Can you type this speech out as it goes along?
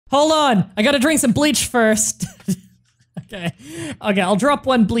Hold on, I gotta drink some bleach first. Okay, I'll drop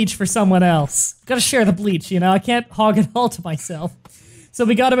one bleach for someone else. Gotta share the bleach, you know, I can't hog it all to myself. So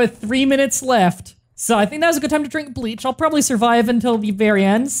we got about 3 minutes left. So I think that was a good time to drink bleach. I'll probably survive until the very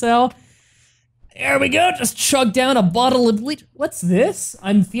end, so... There we go, just chug down a bottle of bleach. What's this?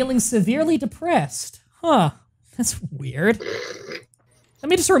 I'm feeling severely depressed. Huh, that's weird. Let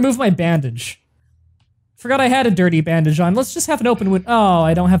me just remove my bandage. Forgot I had a dirty bandage on. Let's just have an open wound. Oh,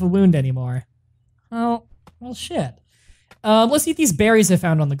 I don't have a wound anymore. Oh, well shit. Let's eat these berries I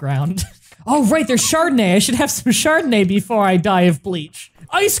found on the ground. Oh right, there's Chardonnay. I should have some Chardonnay before I die of bleach.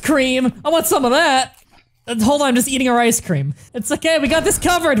 Ice cream! I want some of that! Hold on, I'm just eating our ice cream. It's okay, we got this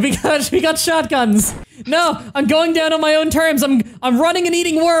covered. We got shotguns. No, I'm going down on my own terms. I'm running and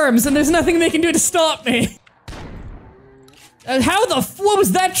eating worms, and there's nothing they can do to stop me. What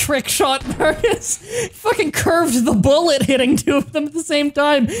was that trick shot, Marcus? Fucking curved the bullet, hitting two of them at the same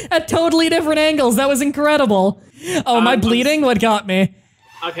time at totally different angles. That was incredible. Oh, am I bleeding? What got me?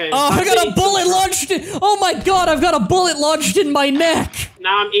 Okay. Oh, I got a bullet lodged in- Oh my god, I've got a bullet lodged in my neck!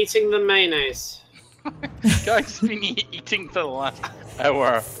 Now I'm eating the mayonnaise. Guys, been eating for the last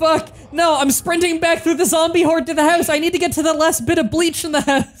hour. Fuck! No, I'm sprinting back through the zombie horde to the house. I need to get to the last bit of bleach in the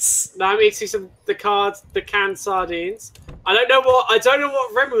house. Now I'm eating the canned sardines. I don't know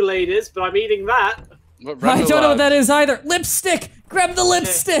what remoulade is, but I'm eating that. I don't know what that is either. Lipstick! Grab the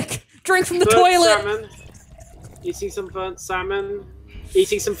lipstick! Drink from the toilet! Salmon. Eating some burnt salmon.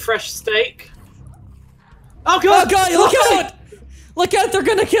 Eating some fresh steak. Oh god! Oh god, look out! Look out, they're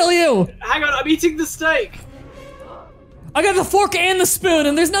gonna kill you! Hang on, I'm eating the steak. I got the fork and the spoon,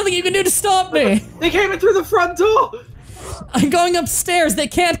 and there's nothing you can do to stop me! They came in through the front door! I'm going upstairs, they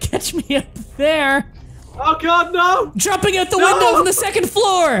can't catch me up there! Oh god, no! Jumping out the window from the second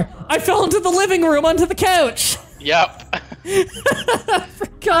floor! I fell into the living room onto the couch! Yep.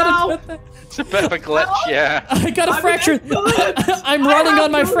 Forgot about that. It's a bit of a glitch, yeah. I got a fractured. I'm running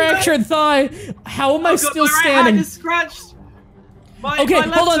on my fractured thigh. How am I still standing? My right hand is scratched. My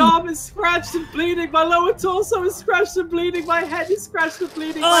left arm is scratched and bleeding. My lower torso is scratched and bleeding. My head is scratched and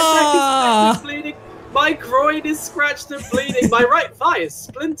bleeding. My neck is scratched and bleeding. My groin is scratched and bleeding. My right thigh is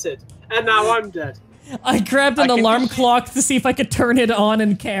splintered. And now I'm dead. I grabbed an alarm clock to see if I could turn it on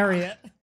and carry it.